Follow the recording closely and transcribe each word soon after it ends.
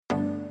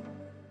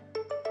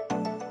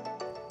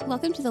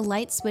Welcome to the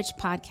Light Switch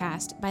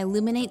podcast by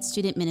Illuminate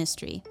Student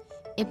Ministry,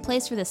 a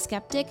place for the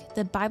skeptic,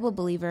 the Bible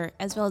believer,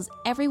 as well as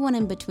everyone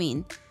in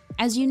between.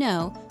 As you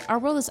know, our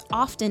world is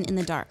often in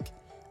the dark.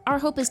 Our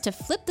hope is to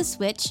flip the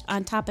switch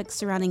on topics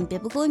surrounding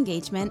biblical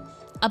engagement,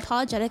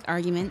 apologetic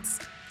arguments,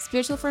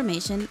 spiritual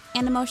formation,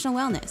 and emotional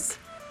wellness.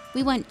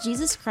 We want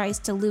Jesus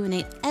Christ to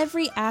illuminate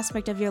every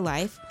aspect of your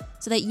life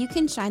so that you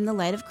can shine the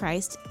light of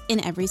Christ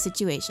in every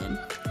situation.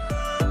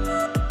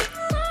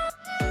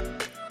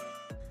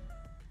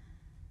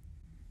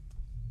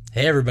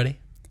 Hey everybody.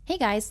 Hey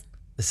guys.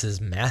 This is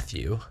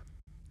Matthew.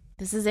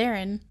 This is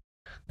Aaron.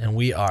 And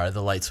we are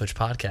the Light Switch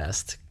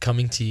Podcast,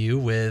 coming to you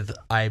with,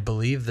 I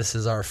believe this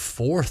is our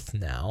third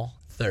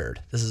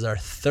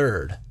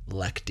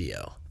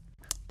Lectio.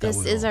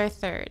 This is our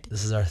third.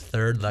 This is our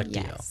third Lectio.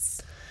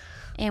 Yes.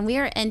 And we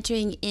are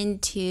entering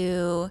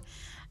into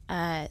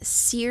a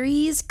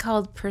series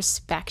called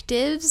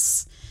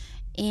Perspectives.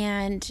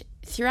 And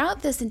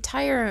throughout this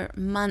entire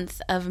month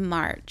of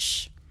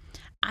March,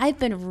 I've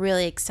been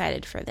really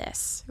excited for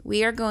this.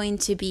 We are going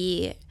to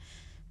be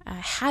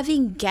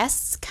having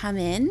guests come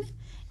in,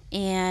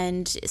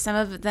 and some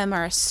of them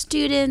are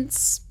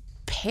students,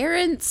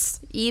 parents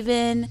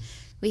even.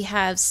 We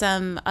have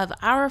some of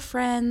our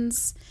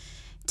friends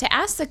to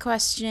ask the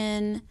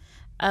question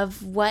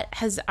of what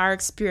has our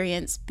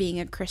experience being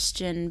a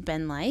Christian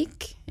been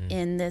like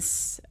in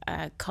this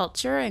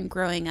culture and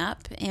growing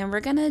up. And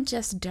we're going to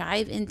just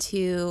dive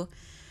into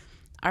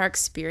our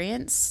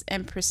experience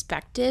and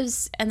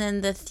perspectives, and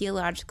then the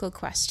theological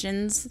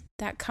questions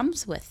that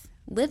comes with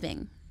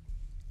living.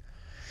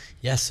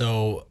 Yeah,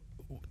 so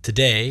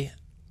today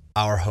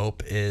our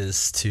hope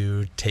is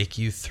to take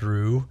you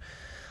through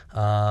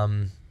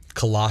Colossians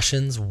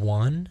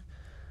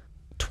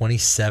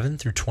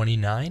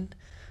 1.27-29.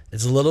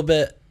 It's a little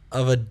bit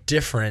of a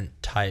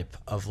different type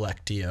of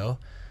Lectio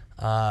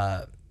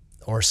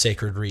or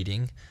sacred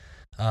reading,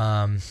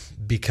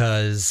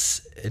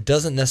 because it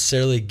doesn't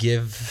necessarily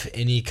give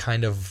any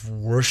kind of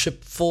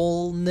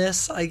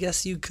worshipfulness, I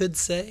guess you could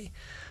say.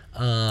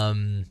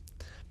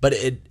 But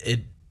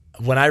it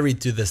when I read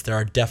through this, there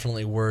are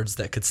definitely words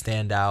that could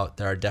stand out.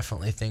 There are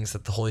definitely things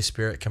that the Holy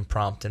Spirit can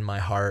prompt in my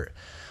heart.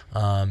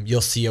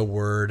 You'll see a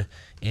word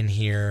in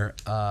here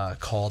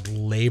called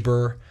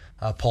labor.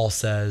 Paul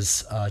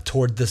says,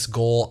 toward this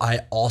goal,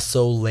 I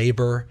also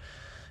labor.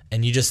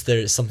 And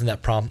there's something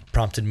that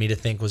prompted me to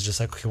think was just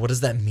like, okay, what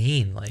does that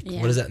mean? What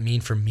does that mean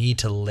for me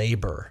to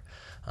labor?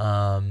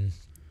 There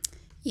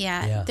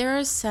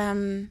are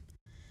some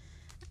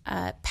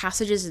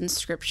passages in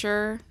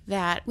Scripture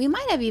that we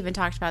might have even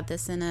talked about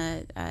this in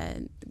a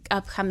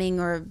upcoming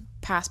or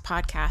past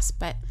podcast,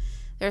 but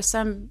there are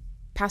some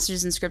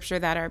passages in Scripture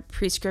that are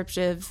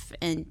prescriptive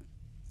and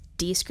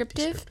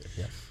descriptive.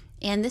 Yeah.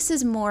 And this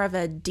is more of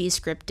a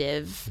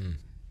descriptive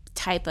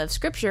type of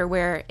scripture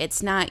where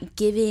it's not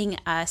giving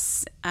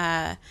us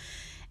this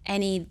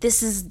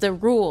is the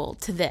rule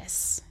to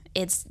this.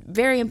 It's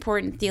very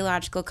important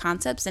theological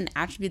concepts and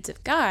attributes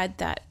of God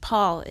that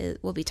Paul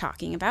will be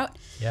talking about.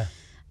 Yeah.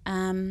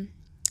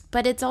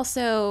 But it's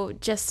also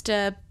just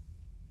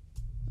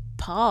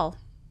Paul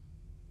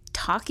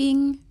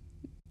talking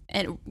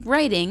and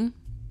writing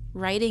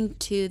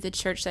to the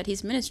church that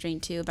he's ministering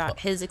to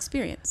about his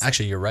experience.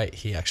 Actually, you're right.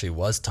 He actually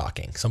was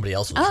talking. Somebody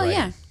else was writing.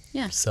 Oh,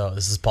 yeah. So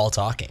this is Paul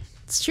talking.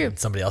 It's true. And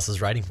somebody else is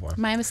writing for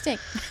him. My mistake.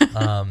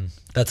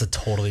 That's a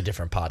totally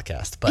different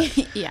podcast. But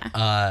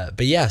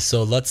yeah.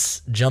 So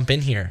let's jump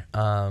in here.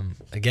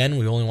 Again,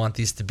 we only want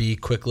these to be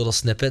quick little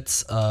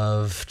snippets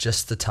of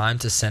just the time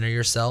to center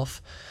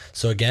yourself.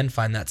 So again,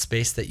 find that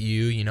space that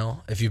you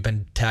if you've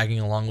been tagging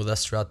along with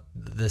us throughout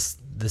this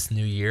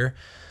new year,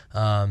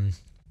 that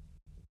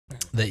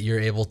you're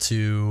able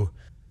to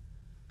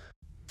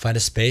find a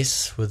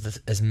space with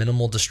as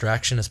minimal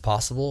distraction as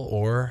possible,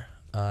 or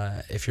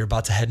if you're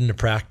about to head into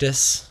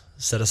practice,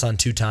 set us on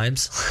 2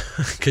 times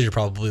because you're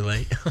probably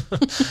late.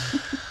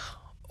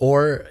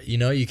 Or,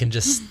 you can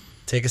just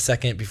take a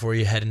second before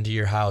you head into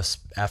your house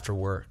after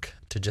work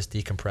to just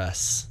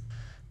decompress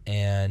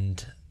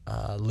and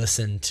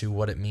listen to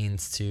what it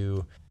means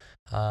to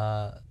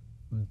what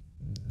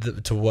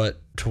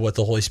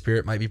the Holy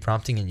Spirit might be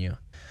prompting in you.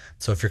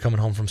 So if you're coming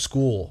home from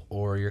school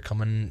or you're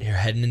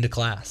heading into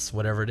class,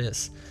 whatever it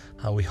is,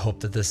 we hope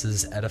that this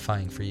is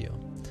edifying for you.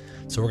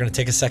 So we're going to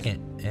take a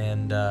second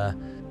and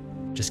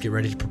just get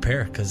ready to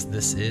prepare, because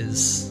this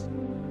is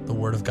the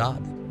Word of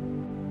God.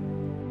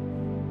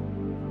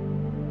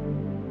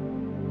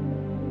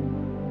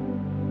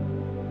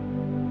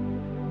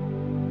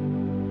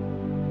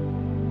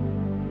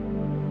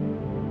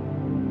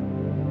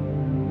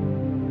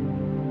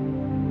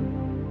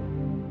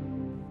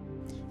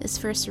 This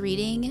first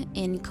reading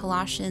in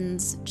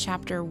Colossians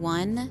chapter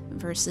 1,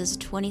 verses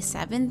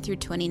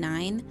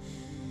 27-29,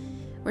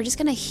 we're just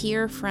going to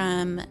hear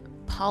from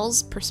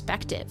Paul's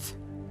perspective.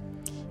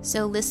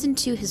 So listen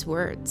to his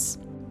words.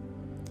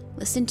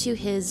 Listen to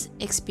his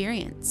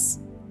experience.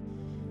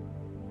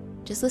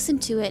 Just listen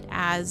to it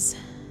as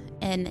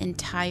an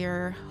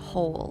entire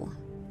whole.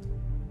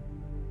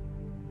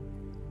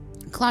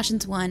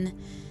 Colossians 1,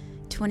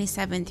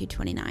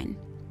 1.27-29.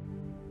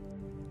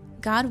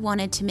 God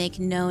wanted to make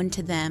known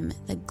to them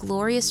the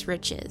glorious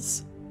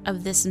riches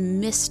of this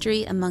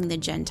mystery among the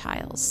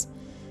Gentiles,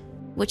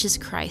 which is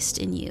Christ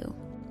in you,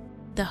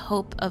 the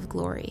hope of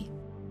glory.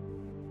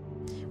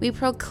 We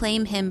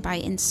proclaim him by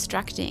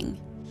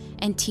instructing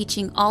and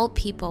teaching all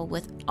people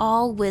with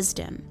all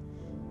wisdom,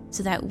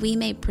 so that we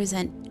may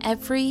present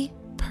every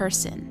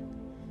person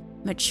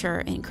mature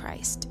in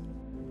Christ.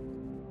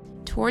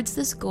 Towards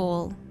this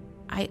goal,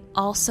 I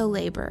also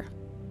labor,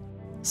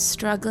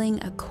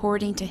 struggling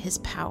according to his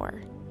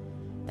power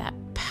that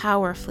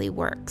powerfully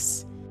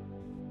works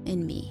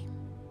in me.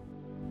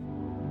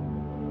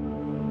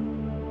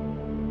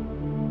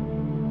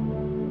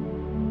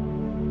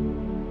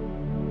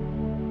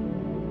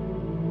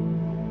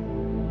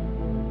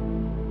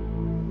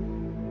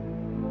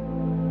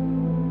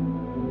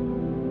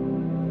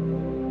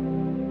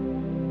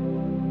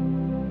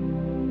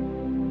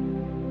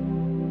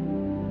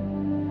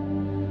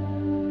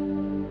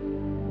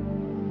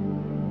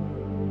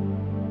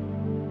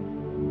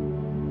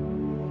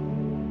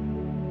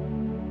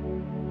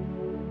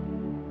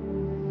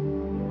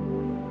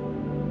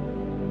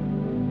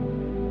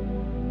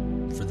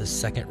 For the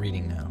second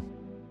reading now.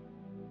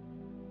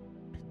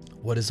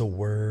 What is a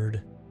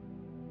word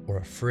or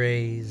a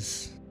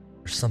phrase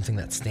or something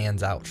that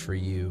stands out for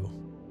you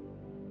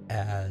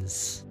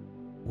as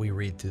we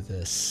read through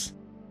this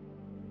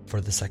for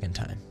the second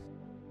time?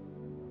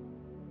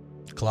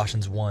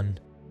 Colossians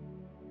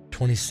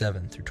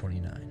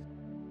 1.27-29.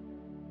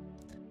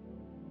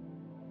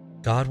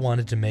 God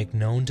wanted to make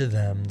known to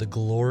them the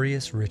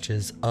glorious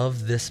riches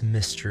of this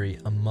mystery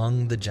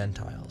among the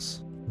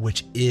Gentiles,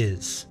 which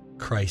is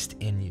Christ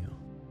in you,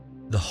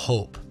 the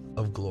hope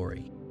of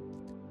glory.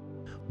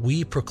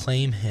 We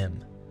proclaim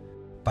him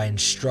by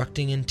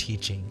instructing and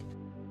teaching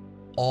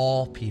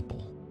all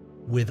people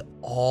with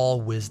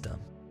all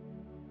wisdom,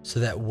 so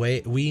that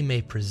we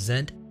may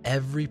present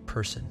every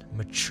person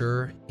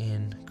mature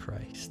in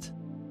Christ.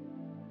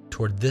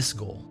 Toward this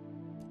goal,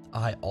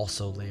 I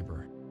also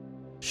labor,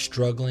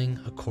 struggling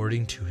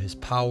according to his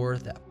power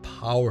that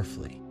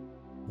powerfully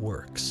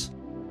works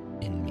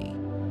in me.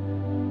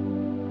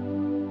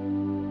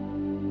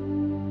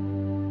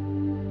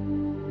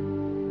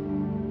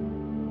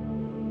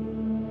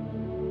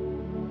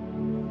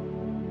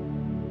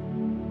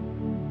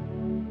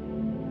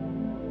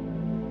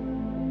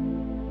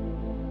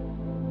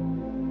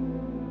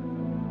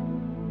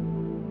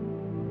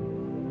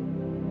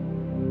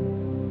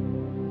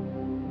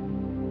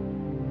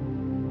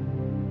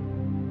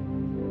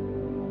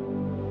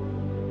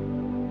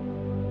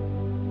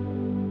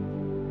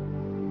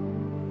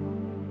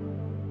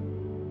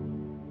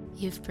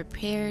 You've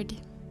prepared,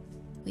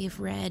 we've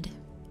read,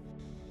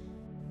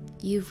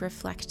 you've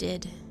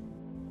reflected,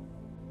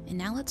 and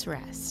now let's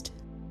rest.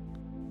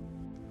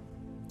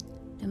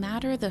 No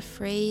matter the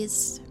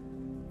phrase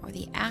or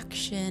the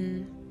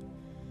action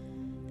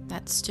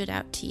that stood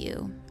out to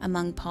you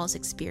among Paul's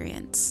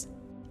experience,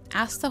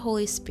 ask the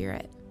Holy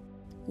Spirit,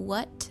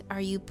 what are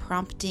you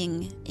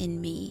prompting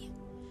in me?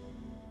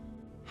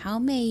 How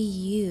may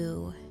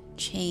you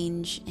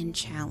change and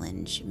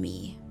challenge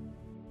me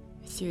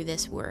through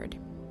this word?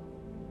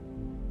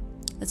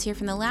 Let's hear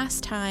from the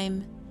last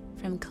time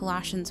from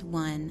Colossians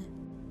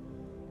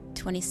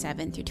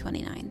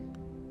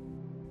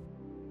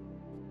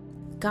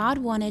 1.27-29. God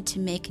wanted to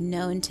make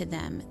known to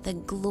them the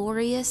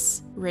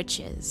glorious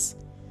riches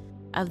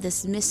of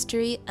this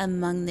mystery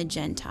among the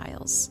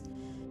Gentiles,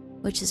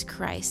 which is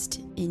Christ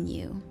in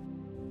you,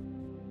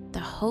 the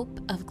hope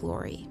of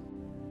glory.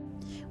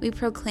 We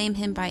proclaim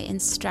him by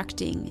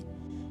instructing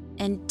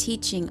and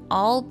teaching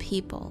all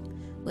people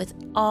with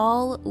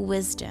all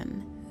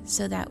wisdom,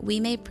 so that we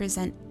may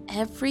present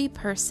every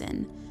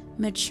person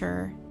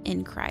mature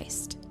in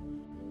Christ.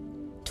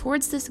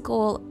 Towards this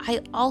goal, I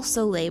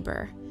also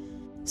labor,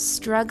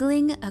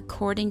 struggling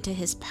according to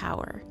his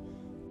power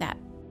that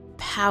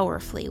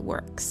powerfully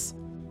works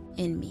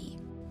in me.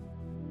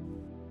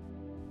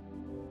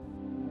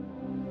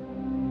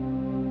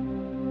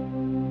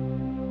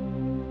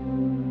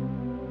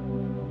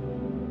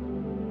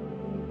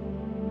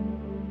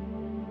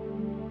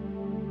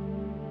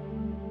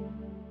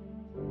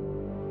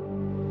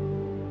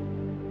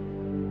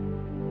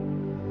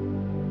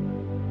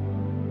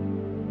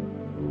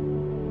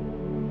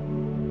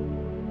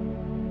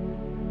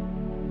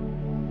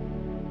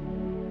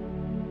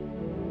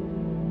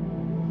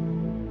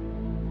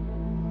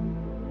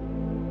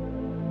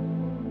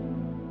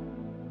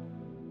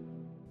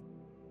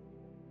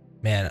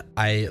 Man,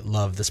 I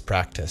love this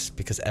practice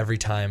because every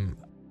time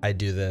I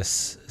do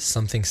this,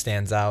 something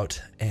stands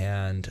out,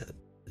 and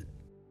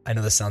I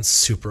know this sounds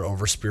super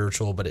over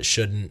spiritual, but it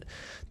shouldn't.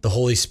 The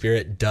Holy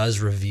Spirit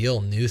does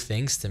reveal new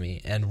things to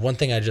me. And one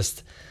thing that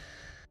just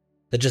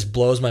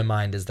blows my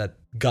mind is that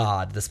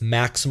God, this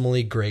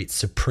maximally great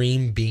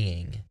supreme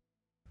being,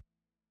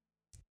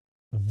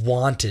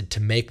 wanted to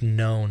make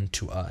known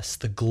to us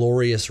the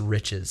glorious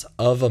riches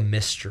of a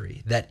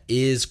mystery that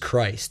is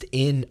Christ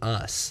in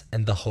us,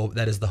 and the hope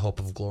that is the hope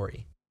of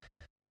glory.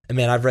 And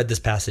man, I've read this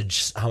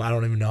passage, I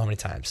don't even know how many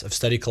times. I've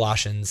studied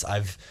Colossians,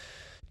 I've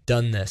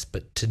done this,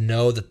 but to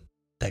know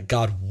that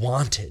God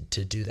wanted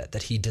to do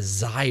that he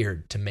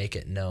desired to make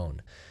it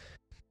known.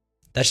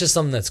 That's just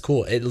something that's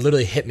cool. It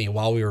literally hit me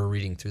while we were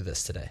reading through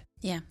this today.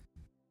 Yeah.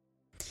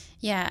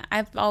 Yeah,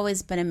 I've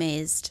always been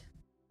amazed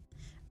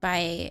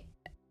by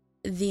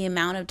the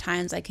amount of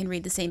times I can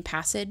read the same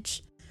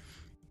passage,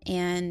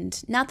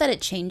 and not that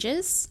it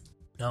changes,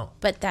 no,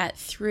 but that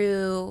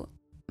through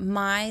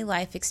my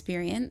life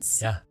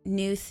experience,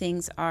 new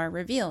things are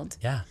revealed.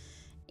 Yeah.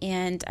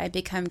 And I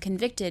become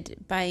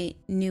convicted by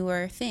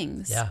newer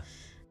things. Yeah.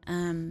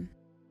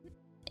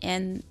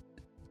 And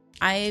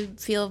I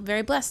feel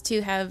very blessed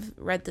to have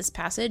read this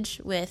passage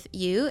with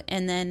you,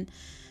 and then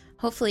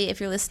hopefully,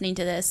 if you're listening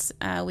to this,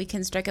 we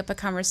can strike up a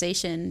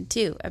conversation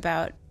too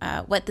about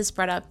what this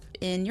brought up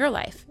in your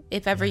life,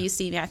 if ever you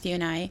see Matthew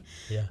and I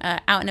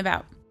out and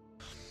about.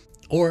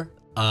 Or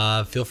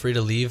feel free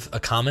to leave a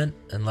comment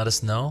and let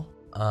us know.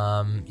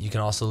 You can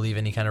also leave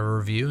any kind of a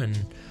review, and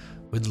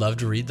we'd love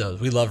to read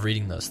those. We love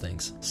reading those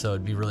things, so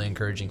it'd be really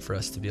encouraging for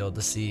us to be able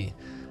to see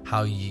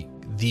how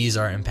these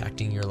are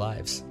impacting your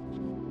lives.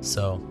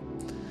 So,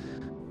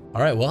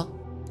 all right, well,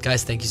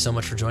 guys, thank you so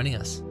much for joining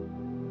us.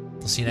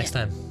 We'll see you next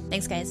time.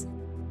 Thanks, guys.